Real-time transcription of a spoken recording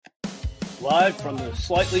Live from the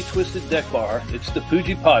slightly twisted deck bar, it's the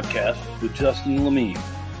Poojie Podcast with Justin Lemie.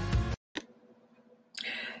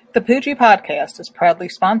 The Poojie Podcast is proudly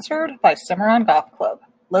sponsored by Cimarron Golf Club,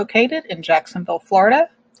 located in Jacksonville, Florida,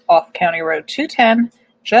 off County Road 210,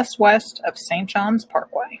 just west of St. John's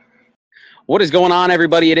Parkway. What is going on,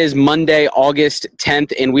 everybody? It is Monday, August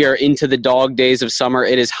 10th, and we are into the dog days of summer.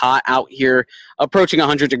 It is hot out here, approaching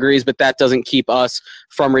 100 degrees, but that doesn't keep us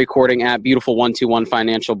from recording at beautiful 121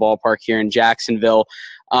 Financial Ballpark here in Jacksonville.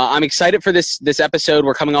 I'm excited for this episode.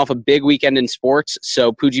 We're coming off a big weekend in sports,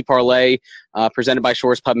 so Poojie Parlay, presented by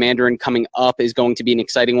Shores Pub Mandarin, coming up is going to be an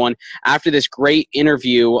exciting one. After this great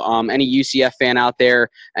interview, any UCF fan out there,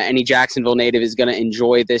 any Jacksonville native is going to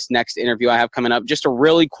enjoy this next interview I have coming up. Just a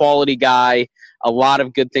really quality guy, a lot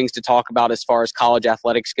of good things to talk about as far as college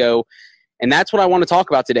athletics go, and that's what I want to talk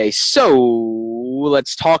about today. So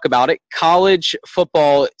let's talk about it. College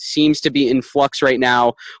football seems to be in flux right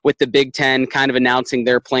now with the Big Ten kind of announcing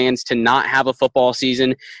their plans to not have a football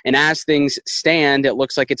season. And as things stand, it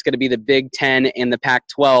looks like it's going to be the Big Ten and the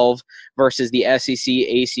Pac-12 versus the SEC,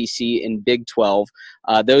 ACC, and Big 12.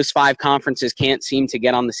 Those five conferences can't seem to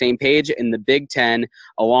get on the same page, and the Big Ten,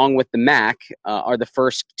 along with the MAC, are the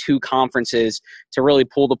first two conferences to really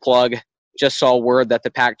pull the plug. Just saw word that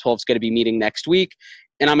the Pac-12 is going to be meeting next week.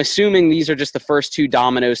 And I'm assuming these are just the first two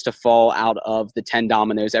dominoes to fall out of the 10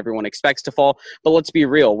 dominoes everyone expects to fall. But let's be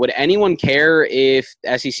real. Would anyone care if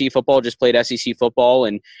SEC football just played SEC football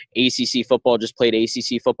and ACC football just played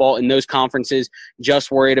ACC football, and those conferences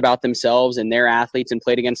just worried about themselves and their athletes and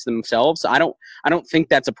played against themselves? I don't think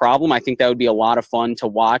that's a problem. I think that would be a lot of fun to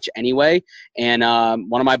watch anyway. And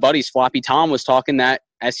one of my buddies, Floppy Tom, was talking that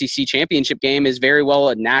SEC championship game is very well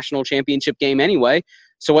a national championship game anyway.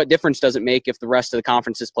 So what difference does it make if the rest of the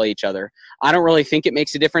conferences play each other? I don't really think it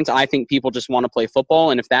makes a difference. I think people just want to play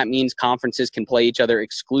football, and if that means conferences can play each other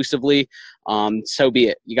exclusively, so be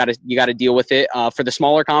it. You got to deal with it. For the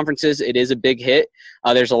smaller conferences, it is a big hit.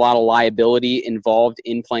 There's a lot of liability involved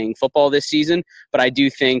in playing football this season, but I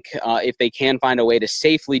do think if they can find a way to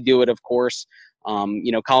safely do it, of course.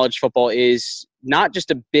 College football is not just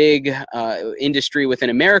a big industry within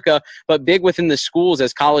America, but big within the schools,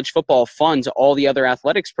 as college football funds all the other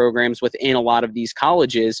athletics programs within a lot of these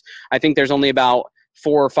colleges. I think there's only about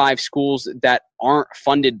 4 or 5 schools that aren't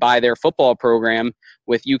funded by their football program,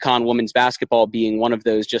 with UConn women's basketball being one of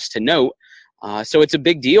those, just to note. So it's a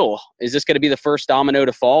big deal. Is this going to be the first domino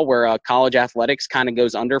to fall where college athletics kind of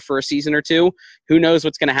goes under for a season or two? Who knows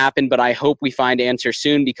what's going to happen, but I hope we find answers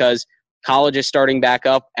soon, because college is starting back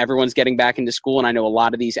up. Everyone's getting back into school, and I know a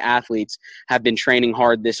lot of these athletes have been training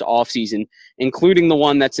hard this offseason, including the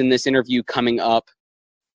one that's in this interview coming up,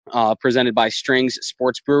 presented by Strings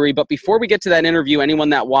Sports Brewery. But before we get to that interview,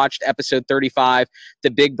 anyone that watched episode 35,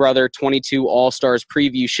 the Big Brother 22 All-Stars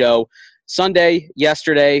preview show, Sunday,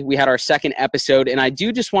 yesterday, we had our second episode, and I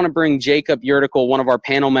do just want to bring Jacob Yurtical, one of our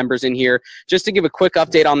panel members, in here just to give a quick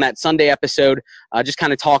update on that Sunday episode, just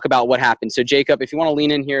kind of talk about what happened. So, Jacob, if you want to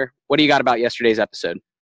lean in here, what do you got about yesterday's episode?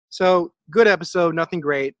 So, good episode, nothing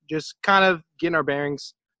great, just kind of getting our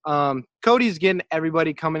bearings. Cody's getting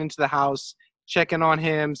everybody coming into the house, checking on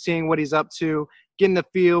him, seeing what he's up to, getting the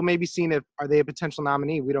feel, maybe seeing if are they a potential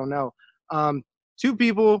nominee. We don't know. Two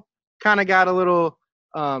people kind of got a little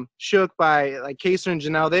shook by like Kaser and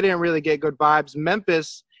Janelle. They didn't really get good vibes.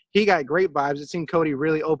 Memphis, he got great vibes. It seemed Cody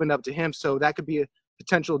really opened up to him, so that could be a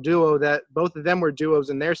potential duo. That both of them were duos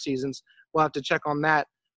in their seasons. We'll have to check on that.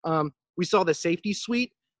 We saw the safety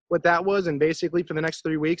suite, what that was, and basically for the next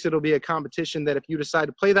 3 weeks, it'll be a competition that if you decide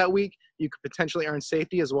to play that week, you could potentially earn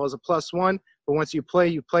safety as well as a +1. But once you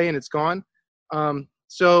play, and it's gone.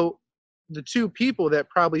 So the two people that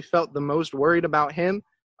probably felt the most worried about him,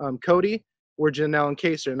 Cody, were Janelle and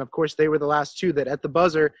Kaser. And, of course, they were the last two that at the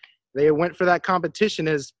buzzer, they went for that competition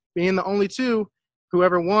as being the only two.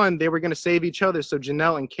 Whoever won, they were going to save each other. So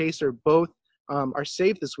Janelle and Kaser both are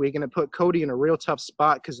safe this week, and it put Cody in a real tough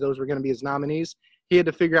spot because those were going to be his nominees. He had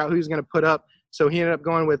to figure out who he was going to put up. So he ended up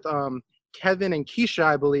going with Kevin and Keisha,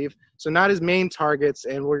 I believe. So not his main targets,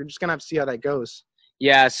 and we're just going to have to see how that goes.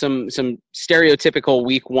 Yeah, some stereotypical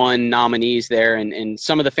week one nominees there, and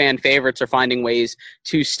some of the fan favorites are finding ways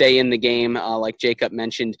to stay in the game, like Jacob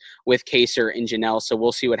mentioned with Kaser and Janelle, so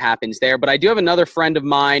we'll see what happens there. But I do have another friend of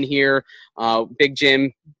mine here, Big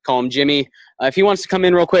Jim, call him Jimmy. If he wants to come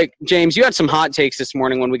in real quick. James, you had some hot takes this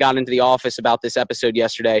morning when we got into the office about this episode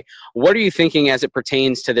yesterday. What are you thinking as it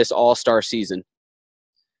pertains to this all-star season?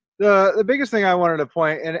 The biggest thing I wanted to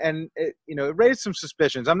point, and it, it raised some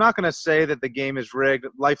suspicions. I'm not going to say that the game is rigged.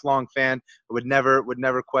 Lifelong fan, would never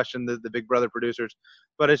question the Big Brother producers,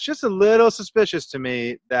 but it's just a little suspicious to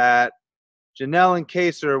me that Janelle and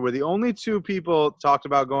Kaser were the only two people talked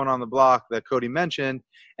about going on the block that Cody mentioned,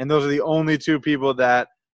 and those are the only two people that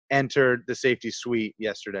entered the safety suite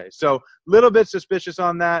yesterday. So a little bit suspicious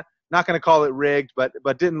on that. Not going to call it rigged, but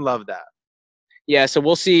didn't love that. Yeah, so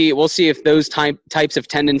we'll see if those types of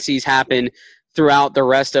tendencies happen throughout the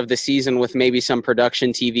rest of the season with maybe some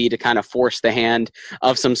production TV to kind of force the hand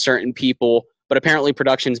of some certain people. But apparently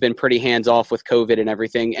production's been pretty hands-off with COVID and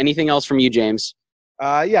everything. Anything else from you, James?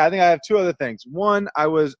 Yeah, I think I have two other things. One, I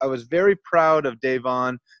was very proud of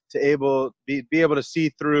Davon to be able to see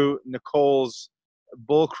through Nicole's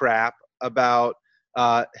bull crap about,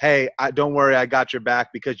 hey, don't worry, I got your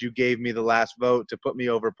back because you gave me the last vote to put me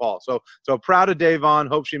over Paul. So proud of Davon.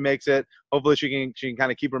 Hope she makes it. Hopefully she can kind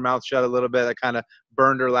of keep her mouth shut a little bit. That kind of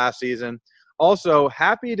burned her last season. Also,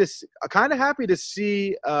 kind of happy to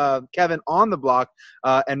see Kevin on the block,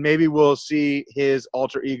 and maybe we'll see his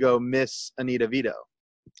alter ego, Miss Anita Vito.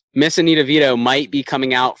 Miss Anita Vito might be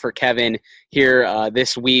coming out for Kevin here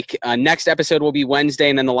this week. Next episode will be Wednesday,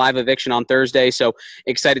 and then the live eviction on Thursday. So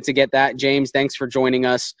excited to get that. James, thanks for joining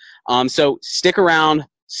us. So stick around.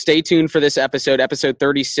 Stay tuned for this episode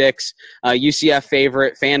 36,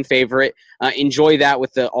 UCF fan favorite. Enjoy that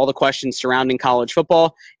with all the questions surrounding college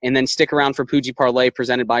football, and then stick around for Poojie Parlay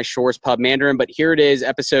presented by Shore's Pub Mandarin. But here it is,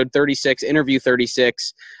 episode 36, interview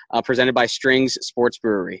 36, presented by Strings Sports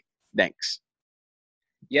Brewery. Thanks.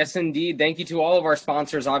 Yes, indeed. Thank you to all of our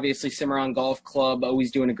sponsors. Obviously, Cimarron Golf Club,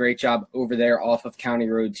 always doing a great job over there off of County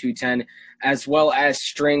Road 210, as well as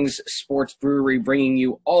Strings Sports Brewery, bringing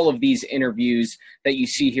you all of these interviews that you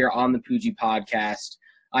see here on the Poojie podcast.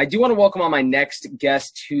 I do want to welcome on my next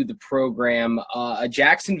guest to the program, a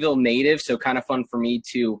Jacksonville native, so kind of fun for me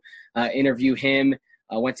to interview him.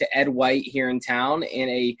 Went to Ed White here in town, and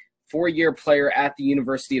a 4-year player at the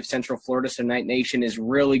University of Central Florida, so Night Nation is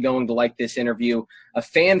really going to like this interview. A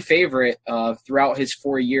fan favorite throughout his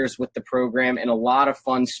 4 years with the program, and a lot of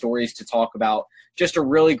fun stories to talk about. Just a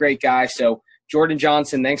really great guy. So, Jordan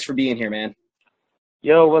Johnson, thanks for being here, man.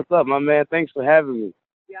 Yo, what's up, my man? Thanks for having me.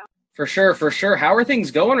 Yeah. For sure. How are things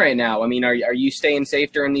going right now? I mean, are you staying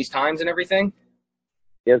safe during these times and everything?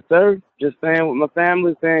 Yes, sir. Just staying with my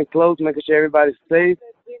family, staying close, making sure everybody's safe.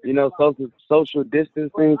 You know, social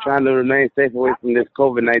distancing, trying to remain safe away from this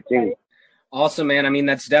COVID-19. Awesome, man. I mean,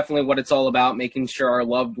 that's definitely what it's all about, making sure our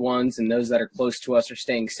loved ones and those that are close to us are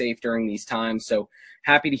staying safe during these times. So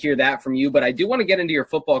happy to hear that from you. But I do want to get into your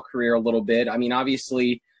football career a little bit. I mean,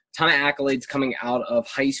 obviously, a ton of accolades coming out of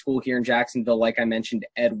high school here in Jacksonville. Like I mentioned,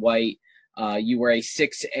 Ed White. You were a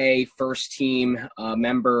 6A first-team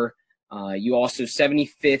member. You also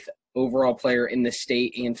 75th overall player in the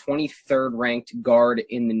state and 23rd ranked guard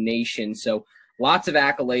in the nation. So lots of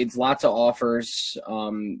accolades, lots of offers.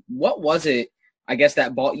 What was it, I guess,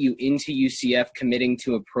 that brought you into UCF, committing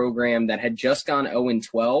to a program that had just gone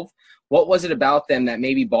 0-12? What was it about them that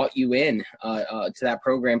maybe brought you in to that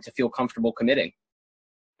program to feel comfortable committing?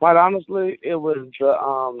 Quite honestly, it was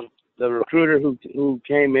the recruiter who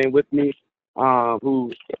came in with me,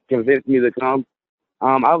 who convinced me to come.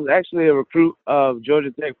 I was actually a recruit of Georgia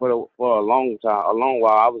Tech for a long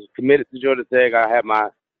while. I was committed to Georgia Tech. I had my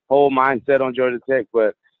whole mindset on Georgia Tech,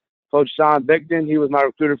 but Coach Sean Beckton, he was my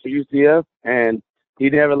recruiter for UCF, and he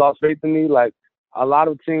never lost faith in me. Like a lot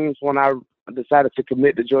of teams, when I decided to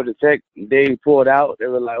commit to Georgia Tech, they pulled out. They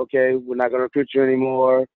were like, okay, we're not going to recruit you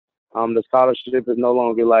anymore. The scholarship is no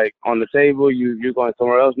longer like on the table. You're going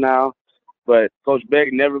somewhere else now. But Coach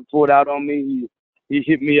Beck never pulled out on me. He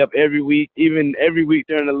hit me up every week, even every week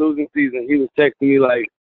during the losing season. He was texting me like,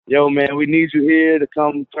 yo, man, we need you here to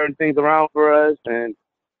come turn things around for us. And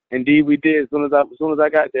indeed we did as soon as I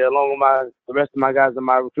got there, along with the rest of my guys in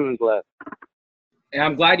my recruiting class. And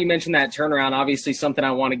I'm glad you mentioned that turnaround. Obviously something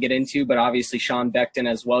I want to get into, but obviously Sean Beckton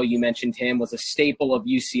as well, you mentioned him, was a staple of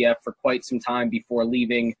UCF for quite some time before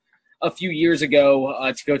leaving a few years ago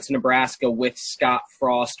to go to Nebraska with Scott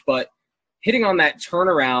Frost. But hitting on that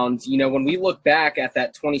turnaround, you know, when we look back at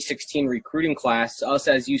that 2016 recruiting class, us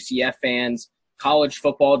as UCF fans, college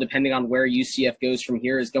football, depending on where UCF goes from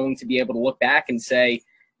here, is going to be able to look back and say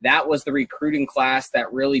that was the recruiting class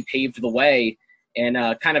that really paved the way and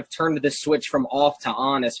kind of turned the switch from off to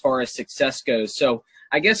on as far as success goes. So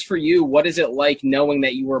I guess for you, what is it like knowing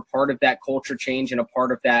that you were a part of that culture change and a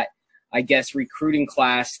part of that, I guess, recruiting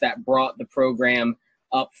class that brought the program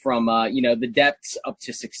up from, the depths up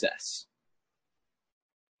to success?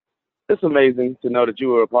 It's amazing to know that you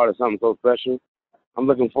were a part of something so special. I'm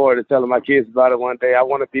looking forward to telling my kids about it one day. I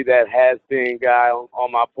want to be that has-been guy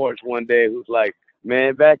on my porch one day who's like,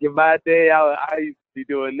 man, back in my day, I used to be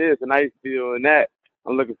doing this and I used to be doing that.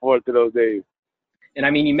 I'm looking forward to those days. And, I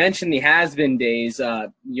mean, you mentioned the has-been days.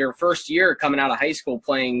 Your first year coming out of high school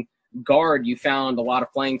playing guard, you found a lot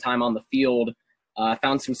of playing time on the field,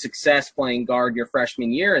 found some success playing guard your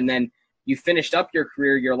freshman year, and then you finished up your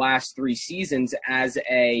career your last 3 seasons as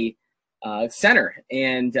a center,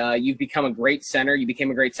 and you've become a great center. You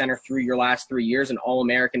became a great center through your last 3 years, an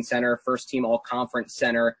All-American center, first-team All-Conference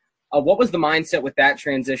center. What was the mindset with that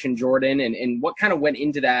transition, Jordan, and what kind of went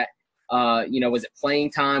into that? Was it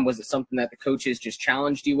playing time? Was it something that the coaches just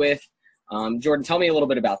challenged you with? Jordan, tell me a little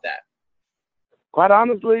bit about that. Quite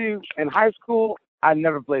honestly, in high school, I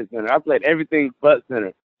never played center. I played everything but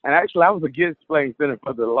center. And actually, I was against playing center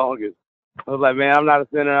for the longest. I was like, man, I'm not a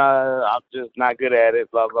center. I'm just not good at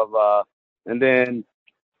it, blah, blah, blah. And then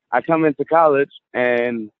I come into college,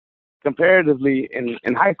 and comparatively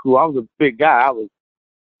in high school, I was a big guy. I was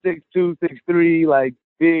 6'2", 6'3", like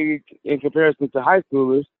big in comparison to high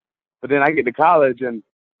schoolers. But then I get to college, and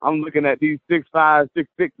I'm looking at these 6'5",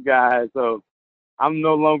 6'6" guys. So I'm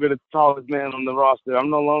no longer the tallest man on the roster. I'm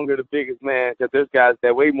no longer the biggest man because there's guys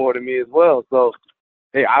that weigh more than me as well. So,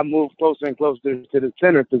 hey, I moved closer and closer to the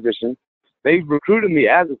center position. They recruited me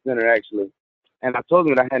as a center, actually. And I told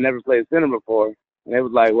them that I had never played center before. And they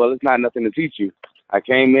was like, well, it's not nothing to teach you. I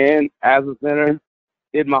came in as a center,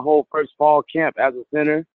 did my whole first fall camp as a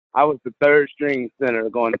center. I was the third string center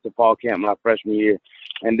going into fall camp my freshman year.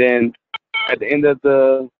 And then at the end of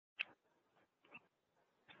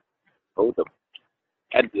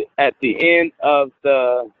at the end of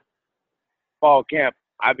the fall camp,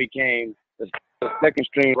 I became the second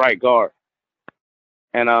string right guard.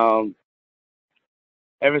 And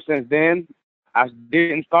ever since then, I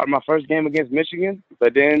didn't start my first game against Michigan,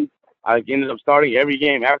 but then I ended up starting every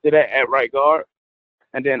game after that at right guard.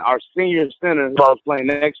 And then our senior center, who I was playing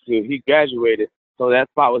next to, he graduated, so that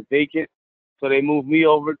spot was vacant. So they moved me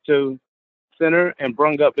over to center and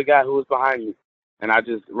brung up the guy who was behind me. And I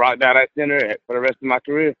just rocked out at center for the rest of my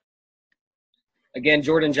career. Again,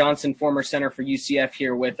 Jordan Johnson, former center for UCF,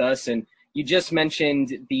 here with us. And you just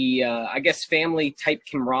mentioned the, family-type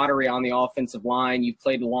camaraderie on the offensive line. You've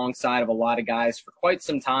played alongside of a lot of guys for quite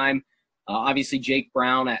some time. Obviously, Jake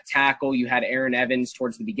Brown at tackle. You had Aaron Evans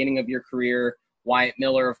towards the beginning of your career. Wyatt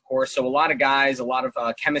Miller, of course. So a lot of guys, a lot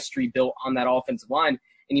of chemistry built on that offensive line.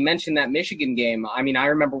 And you mentioned that Michigan game. I mean, I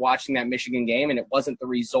remember watching that Michigan game, and it wasn't the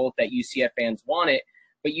result that UCF fans wanted.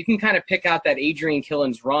 But you can kind of pick out that Adrian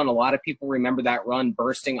Killins run. A lot of people remember that run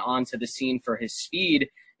bursting onto the scene for his speed.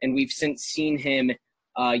 And we've since seen him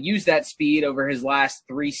use that speed over his last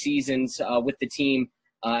 3 seasons with the team.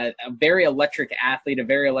 A very electric athlete, a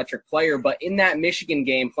very electric player. But in that Michigan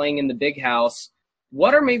game, playing in the Big House,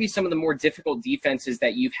 what are maybe some of the more difficult defenses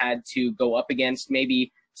that you've had to go up against,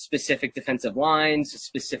 maybe specific defensive lines,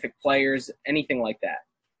 specific players, anything like that?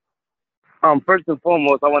 First and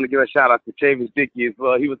foremost, I want to give a shout-out to Chavis Dickey as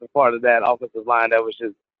well. He was a part of that offensive line that was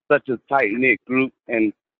just such a tight-knit group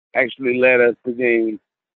and actually led us to being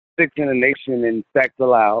 6th in the nation in sacks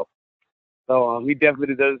allowed. So he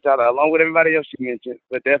definitely deserves a shout-out, along with everybody else you mentioned,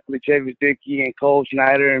 but definitely Chavis Dickey and Cole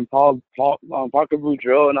Schneider and Parker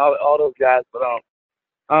Boudreaux and all those guys. But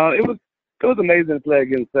it was amazing to play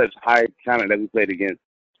against such high talent that we played against,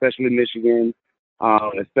 especially Michigan,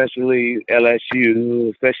 especially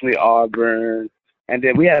LSU, especially Auburn. And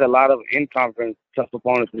then we had a lot of in-conference tough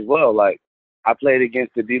opponents as well. Like, I played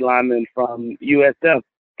against the D lineman from USF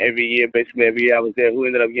basically every year I was there, who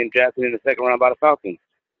ended up getting drafted in the second round by the Falcons.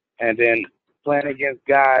 And then playing against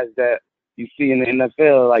guys that you see in the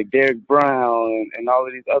NFL, like Derek Brown and all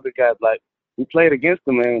of these other guys, like, we played against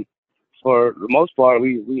them, and for the most part,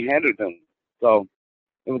 we handled them. So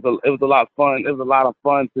it was a lot of fun. It was a lot of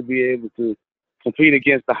fun to be able to compete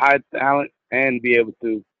against the high talent and be able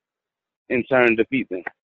to, in turn, defeat them.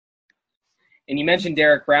 And you mentioned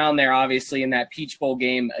Derek Brown there, obviously, in that Peach Bowl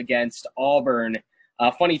game against Auburn.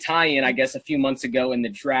 Funny tie-in, I guess, a few months ago in the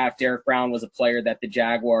draft, Derek Brown was a player that the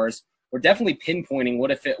Jaguars were definitely pinpointing would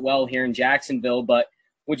have fit well here in Jacksonville. But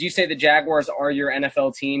would you say the Jaguars are your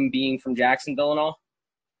NFL team, being from Jacksonville and all?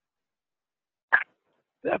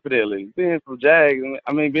 Definitely. Being from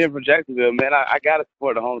Jacksonville, man, I got to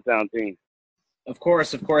support the hometown team. Of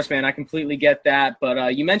course, man. I completely get that.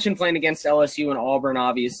 But you mentioned playing against LSU and Auburn,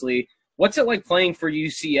 obviously. What's it like playing for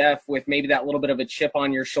UCF with maybe that little bit of a chip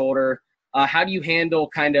on your shoulder? How do you handle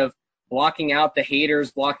kind of blocking out the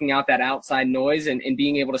haters, blocking out that outside noise, and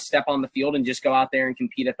being able to step on the field and just go out there and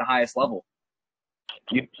compete at the highest level?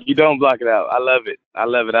 You don't block it out. I love it. I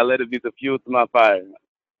let it be the fuel to my fire.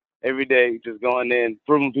 Every day, just going in,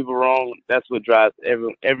 proving people wrong. That's what drives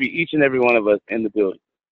each and every one of us in the building.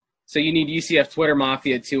 So you need UCF Twitter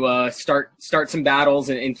Mafia to start some battles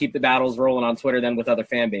and keep the battles rolling on Twitter then with other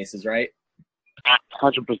fan bases, right?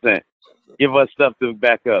 100%. Give us stuff to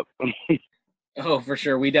back up. Oh, for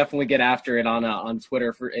sure. We definitely get after it on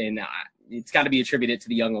Twitter and it's got to be attributed to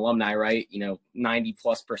the young alumni, right?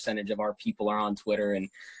 90+% of our people are on Twitter, and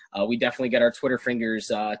we definitely get our Twitter fingers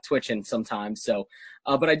twitching sometimes. So,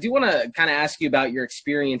 but I do want to kind of ask you about your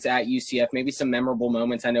experience at UCF, maybe some memorable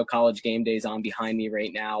moments. I know College Game Day is on behind me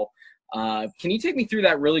right now. Can you take me through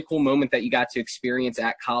that really cool moment that you got to experience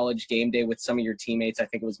at College Game Day with some of your teammates? I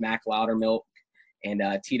think it was Mac Loudermilk and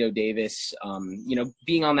Tito Davis,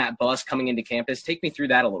 being on that bus coming into campus. Take me through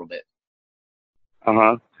that a little bit.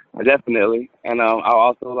 Definitely. And I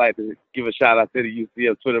also like to give a shout out to the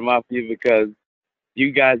UCF Twitter Mafia, because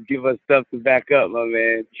you guys give us stuff to back up, my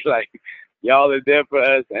man. Like, y'all are there for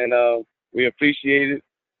us, and we appreciate it.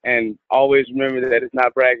 And always remember that it's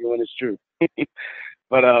not bragging when it's true.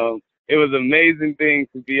 But it was an amazing thing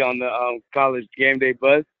to be on the College Game Day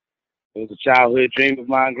bus. It was a childhood dream of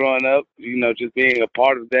mine growing up. Just being a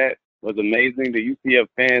part of that was amazing. The UCF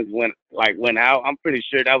fans went out. I'm pretty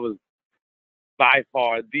sure that was by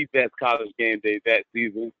far the best College Game Day that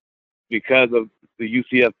season, because of the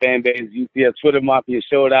UCF fan base. UCF Twitter Mafia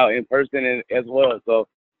showed out in person and as well. So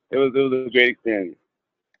it was a great experience.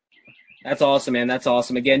 That's awesome, man. That's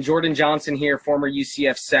awesome. Again, Jordan Johnson here, former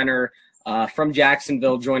UCF center from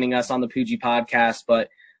Jacksonville, joining us on the Poojie podcast. But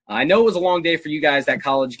I know it was a long day for you guys, that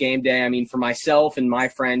College Game Day. I mean, for myself and my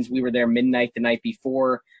friends, we were there midnight the night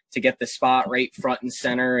before to get the spot right front and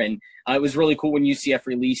center. And it was really cool when UCF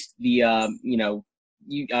released the,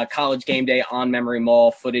 College Game Day on Memory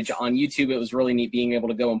Mall footage on YouTube. It was really neat being able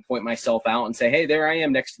to go and point myself out and say, hey, there I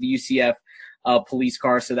am next to the UCF police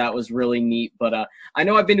car. So that was really neat. But I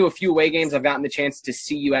know I've been to a few away games. I've gotten the chance to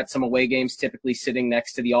see you at some away games, typically sitting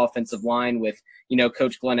next to the offensive line with,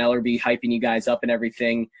 Coach Glenn Ellerby hyping you guys up and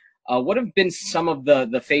everything. What have been some of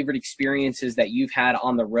the favorite experiences that you've had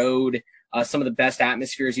on the road? Some of the best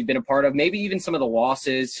atmospheres you've been a part of, maybe even some of the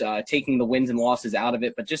losses, taking the wins and losses out of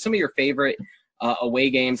it, but just some of your favorite away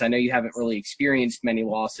games. I know you haven't really experienced many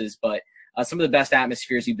losses, but some of the best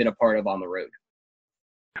atmospheres you've been a part of on the road.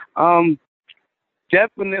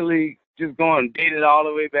 Definitely just going dated all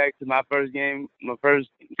the way back to my first game, my first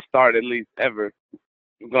start at least ever.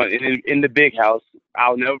 Going in the big house.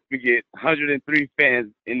 I'll never forget 103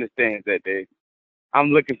 fans in the stands that day.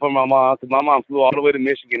 I'm looking for my mom, because my mom flew all the way to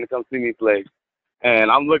Michigan to come see me play.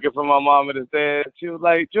 And I'm looking for my mom in the stands. She was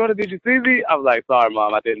like, Jordan, did you see me? I was like, sorry,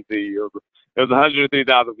 Mom, I didn't see you. There was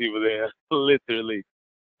 103,000 people there, literally.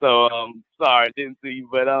 So, sorry, I didn't see you.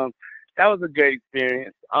 But that was a great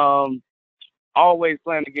experience. Always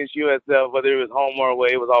playing against USF, whether it was home or away,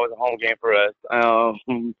 it was always a home game for us.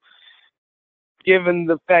 Given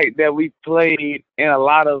the fact that we played in a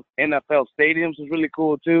lot of NFL stadiums was really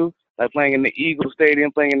cool, too. Like playing in the Eagles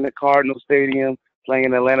Stadium, playing in the Cardinals Stadium, playing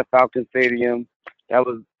in the Atlanta Falcons Stadium. That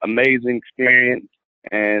was amazing experience.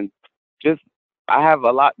 And just, I have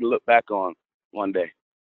a lot to look back on one day.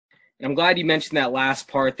 And I'm glad you mentioned that last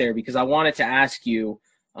part there, because I wanted to ask you,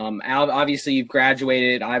 obviously you've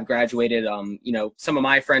graduated, I've graduated, some of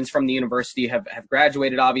my friends from the university have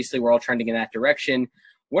graduated. Obviously, we're all trending in that direction.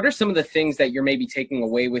 What are some of the things that you're maybe taking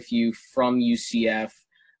away with you from UCF?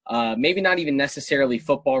 Maybe not even necessarily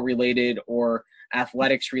football related or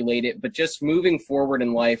athletics related, but just moving forward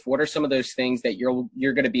in life, what are some of those things that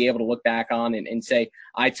you're going to be able to look back on and say,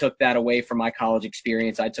 I took that away from my college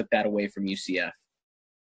experience, I took that away from UCF?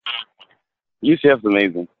 UCF's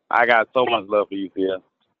amazing. I got so much love for UCF.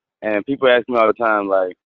 And people ask me all the time,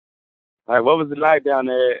 like what was it like down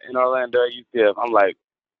there in Orlando at UCF? I'm like,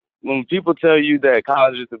 when people tell you that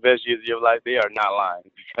college is the best years of your life, they are not lying,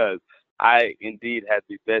 because I indeed had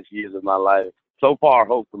the best years of my life so far,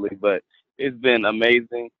 hopefully, but it's been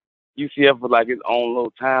amazing. UCF was like its own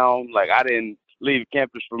little town. Like, I didn't leave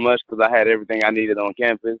campus for much because I had everything I needed on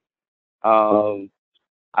campus.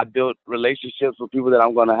 I built relationships with people that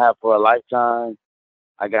I'm going to have for a lifetime.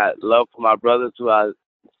 I got love for my brothers who I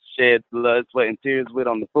shed blood, sweat, and tears with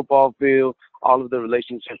on the football field. All of the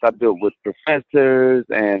relationships I built with professors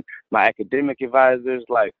and my academic advisors,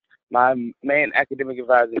 like my main academic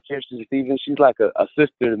advisor, Kirsten Stevens, she's like a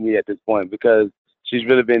sister to me at this point, because she's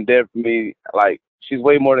really been there for me. Like, she's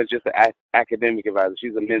way more than just an academic advisor.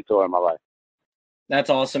 She's a mentor in my life. That's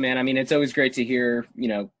awesome, man. I mean, it's always great to hear,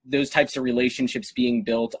 those types of relationships being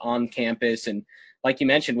built on campus. And like you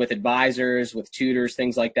mentioned, with advisors, with tutors,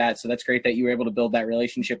 things like that. So that's great that you were able to build that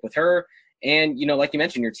relationship with her. And, like you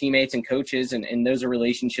mentioned, your teammates and coaches, and those are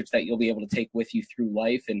relationships that you'll be able to take with you through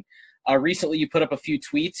life. And recently you put up a few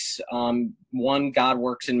tweets. One, God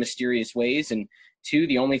works in mysterious ways. And two,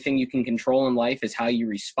 the only thing you can control in life is how you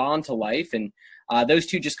respond to life. And Those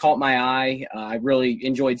two just caught my eye. I really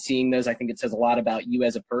enjoyed seeing those. I think it says a lot about you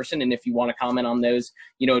as a person. And if you want to comment on those,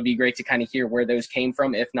 it'd be great to kind of hear where those came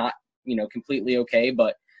from. If not, completely okay.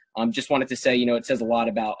 But just wanted to say, it says a lot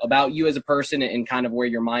about you as a person and kind of where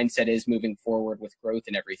your mindset is moving forward with growth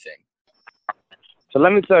and everything. So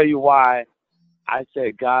let me tell you why I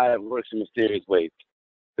said God works in mysterious ways.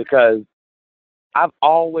 Because I've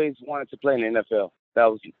always wanted to play in the NFL. That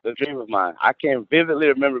was the dream of mine. I can vividly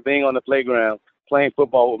remember being on the playground, playing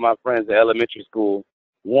football with my friends at elementary school,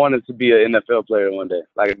 wanting to be an NFL player one day.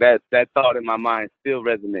 Like that thought in my mind still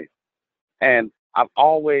resonates. And I've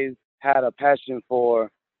always had a passion for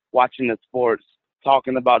watching the sports,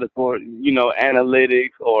 talking about the sport, analytics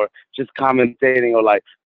or just commentating or like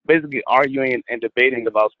basically arguing and debating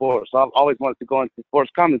about sports. So I've always wanted to go into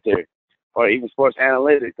sports commentary or even sports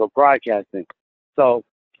analytics or broadcasting. So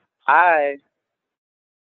after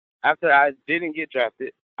I didn't get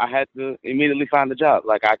drafted, I had to immediately find a job.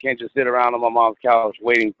 Like I can't just sit around on my mom's couch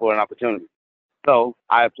waiting for an opportunity. So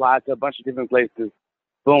I applied to a bunch of different places.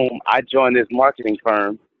 Boom, I joined this marketing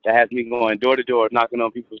firm that has me going door to door, knocking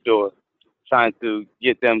on people's doors, trying to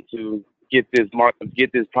get them to get this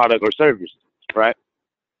product or service, right?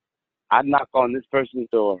 I knock on this person's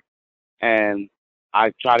door and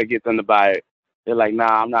I try to get them to buy it. They're like,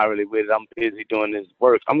 nah, I'm not really with it. I'm busy doing this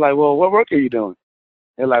work. I'm like, well, what work are you doing?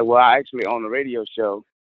 They're like, well, I actually own a radio show,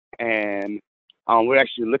 and we're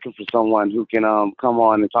actually looking for someone who can come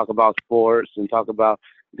on and talk about sports and talk about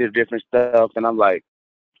the different stuff. And I'm like,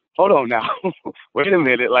 hold on now. Wait a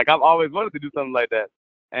minute. Like, I've always wanted to do something like that.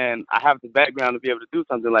 And I have the background to be able to do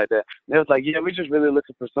something like that. And they was like, yeah, we're just really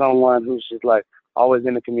looking for someone who's just, like, always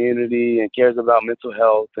in the community and cares about mental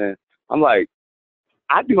health. And I'm like,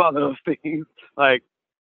 I do all of those things. Like,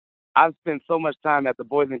 I've spent so much time at the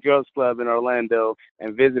Boys and Girls Club in Orlando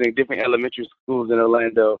and visiting different elementary schools in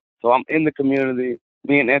Orlando. So I'm in the community.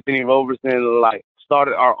 Me and Anthony Roberson, like,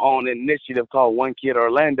 started our own initiative called One Kid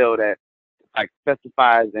Orlando that, like,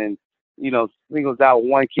 specifies and, singles out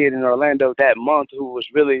one kid in Orlando that month who was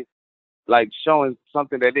really, like, showing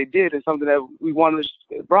something that they did and something that we wanted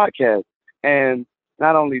to broadcast. And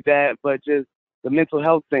not only that, but just the mental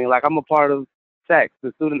health thing. Like, I'm a part of SACS,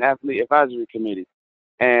 the Student Athlete Advisory Committee.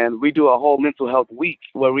 And we do a whole mental health week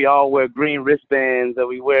where we all wear green wristbands and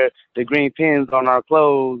we wear the green pins on our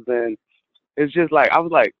clothes. And it's just like, I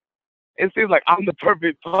was like, it seems like I'm the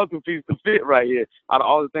perfect puzzle piece to fit right here out of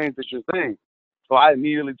all the things that you're saying. So I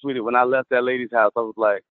immediately tweeted when I left that lady's house, I was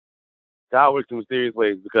like, God works in mysterious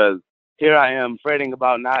ways, because here I am fretting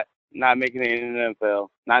about not making it in the NFL,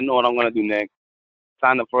 not knowing what I'm going to do next.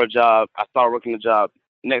 Signed up for a job. I start working the job.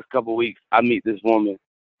 Next couple of weeks, I meet this woman,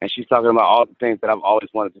 and she's talking about all the things that I've always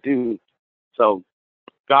wanted to do. So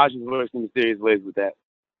God just works in mysterious ways with that.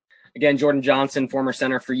 Again, Jordan Johnson, former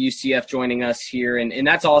center for UCF, joining us here. And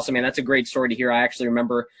that's awesome, man. That's a great story to hear. I actually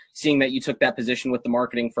remember seeing that you took that position with the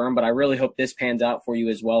marketing firm, but I really hope this pans out for you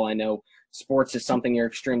as well. I know sports is something you're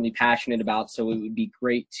extremely passionate about, so it would be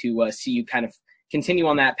great to see you kind of continue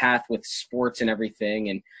on that path with sports and everything.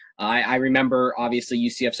 And I remember, obviously,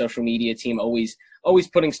 UCF social media team always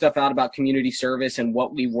putting stuff out about community service and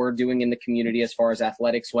what we were doing in the community as far as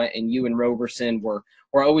athletics went. And you and Roberson were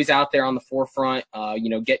always out there on the forefront,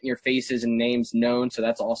 getting your faces and names known. So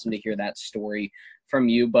that's awesome to hear that story from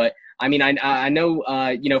you. But I mean, I know,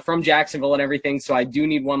 from Jacksonville and everything. So I do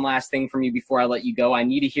need one last thing from you before I let you go. I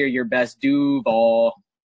need to hear your best Duval.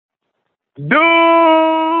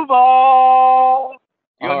 Duval!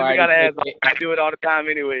 You don't even gotta ask. I do it all the time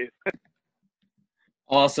anyways.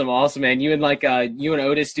 Awesome, man. You and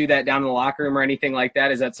Otis do that down in the locker room or anything like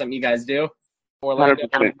that? Is that something you guys do?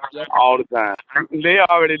 100%, all the time. They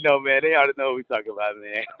already know, man. They already know what we're talking about,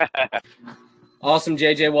 man. Awesome,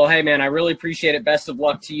 JJ. Well, hey, man, I really appreciate it. Best of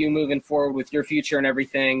luck to you moving forward with your future and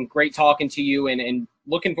everything. Great talking to you, and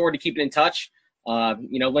looking forward to keeping in touch.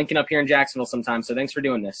 Linking up here in Jacksonville sometime. So thanks for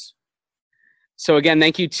doing this. So, again,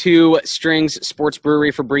 thank you to Strings Sports Brewery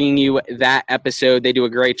for bringing you that episode. They do a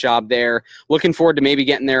great job there. Looking forward to maybe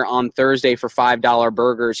getting there on Thursday for $5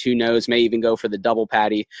 burgers. Who knows, may even go for the double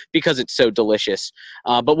patty because it's so delicious.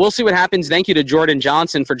 But we'll see what happens. Thank you to Jordan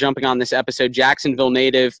Johnson for jumping on this episode. Jacksonville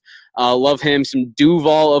native. Love him. Some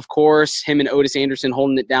Duval, of course. Him and Otis Anderson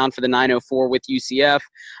holding it down for the 904 with UCF.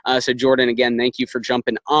 So, Jordan, again, thank you for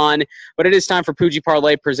jumping on. But it is time for Poojie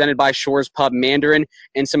Parlay, presented by Shores Pub Mandarin,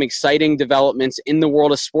 and some exciting developments in the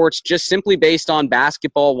world of sports, just simply based on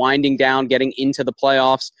basketball winding down, getting into the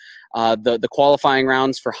playoffs. The qualifying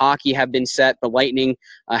rounds for hockey have been set. The Lightning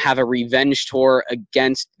have a revenge tour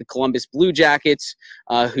against the Columbus Blue Jackets,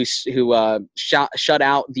 who shut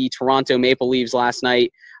out the Toronto Maple Leafs last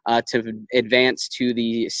night. to advance to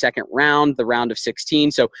the second round, the round of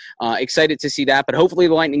 16. So excited to see that. But hopefully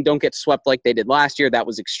the Lightning don't get swept like they did last year. That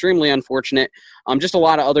was extremely unfortunate. Just a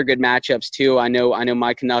lot of other good matchups too. I know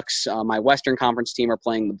my Canucks, my Western Conference team, are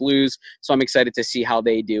playing the Blues, so I'm excited to see how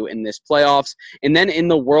they do in this playoffs. And then in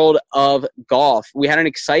the world of golf, we had an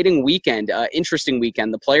exciting weekend, interesting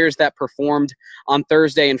weekend. The players that performed on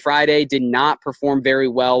Thursday and Friday did not perform very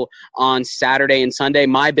well on Saturday and Sunday.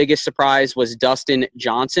 My biggest surprise was Dustin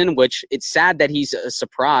Johnson, which it's sad that he's a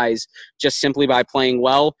surprise just simply by playing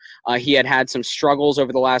well. He had some struggles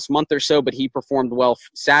over the last month or so, but he performed well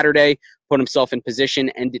Saturday, put himself in position,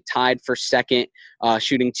 and tied for second,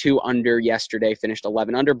 shooting 2 under yesterday, finished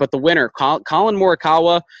 11 under. But the winner, Colin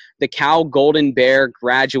Morikawa, the Cal Golden Bear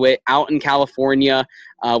graduate out in California,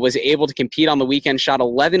 was able to compete on the weekend, shot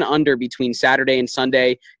 11 under between Saturday and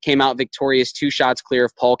Sunday, came out victorious, 2 shots clear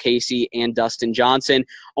of Paul Casey and Dustin Johnson.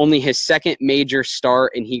 Only his second major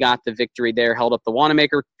start, and he got the victory there, held up the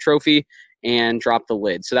Wanamaker Trophy, and dropped the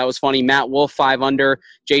lid. So that was funny. Matt Wolff, 5 under.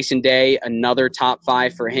 Jason Day, another top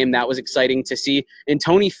 5 for him. That was exciting to see. And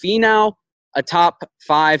Tony Finau, a top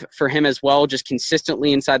 5 for him as well, just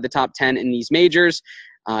consistently inside the top 10 in these majors.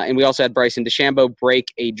 And we also had Bryson DeChambeau break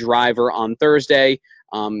a driver on Thursday.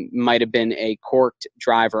 Might have been a corked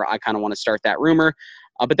driver. I kind of want to start that rumor.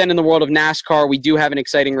 But then in the world of NASCAR, we do have an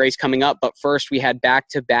exciting race coming up. But first, we had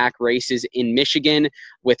back-to-back races in Michigan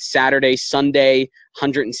with Saturday, Sunday,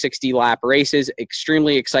 160-lap races.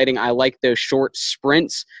 Extremely exciting. I like those short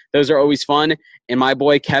sprints. Those are always fun. And my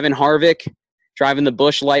boy Kevin Harvick, driving the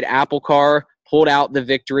Busch Light Apple car, pulled out the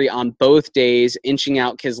victory on both days, inching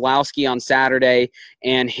out Keselowski on Saturday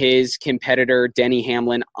and his competitor Denny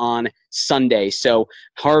Hamlin on Sunday. So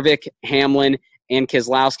Harvick, Hamlin, and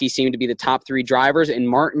Keselowski seem to be the top 3 drivers, and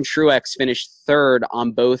Martin Truex finished 3rd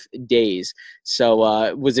on both days. So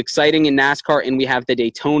it was exciting in NASCAR, and we have the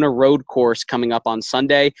Daytona Road Course coming up on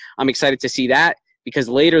Sunday. I'm excited to see that because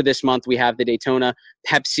later this month we have the Daytona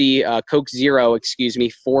Coke Zero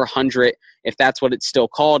 400. If that's what it's still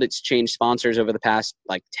called, it's changed sponsors over the past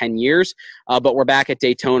 10 years. But we're back at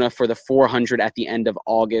Daytona for the 400 at the end of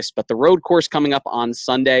August. But the road course coming up on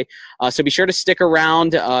Sunday. So be sure to stick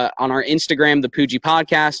around on our Instagram, the Poojie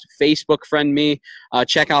Podcast, Facebook, friend me.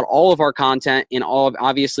 Check out all of our content and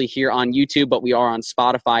obviously here on YouTube, but we are on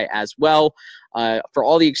Spotify as well. For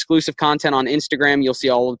all the exclusive content on Instagram, you'll see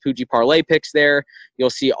all of the Poojie Parlay picks there. You'll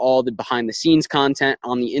see all the behind-the-scenes content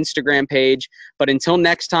on the Instagram page. But until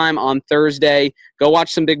next time on Thursday, go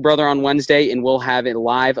watch some Big Brother on Wednesday, and we'll have a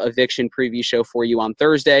live eviction preview show for you on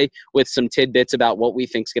Thursday with some tidbits about what we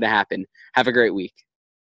think is going to happen. Have a great week.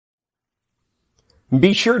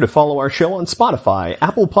 Be sure to follow our show on Spotify,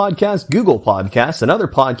 Apple Podcasts, Google Podcasts, and other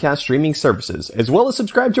podcast streaming services, as well as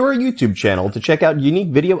subscribe to our YouTube channel to check out unique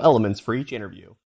video elements for each interview.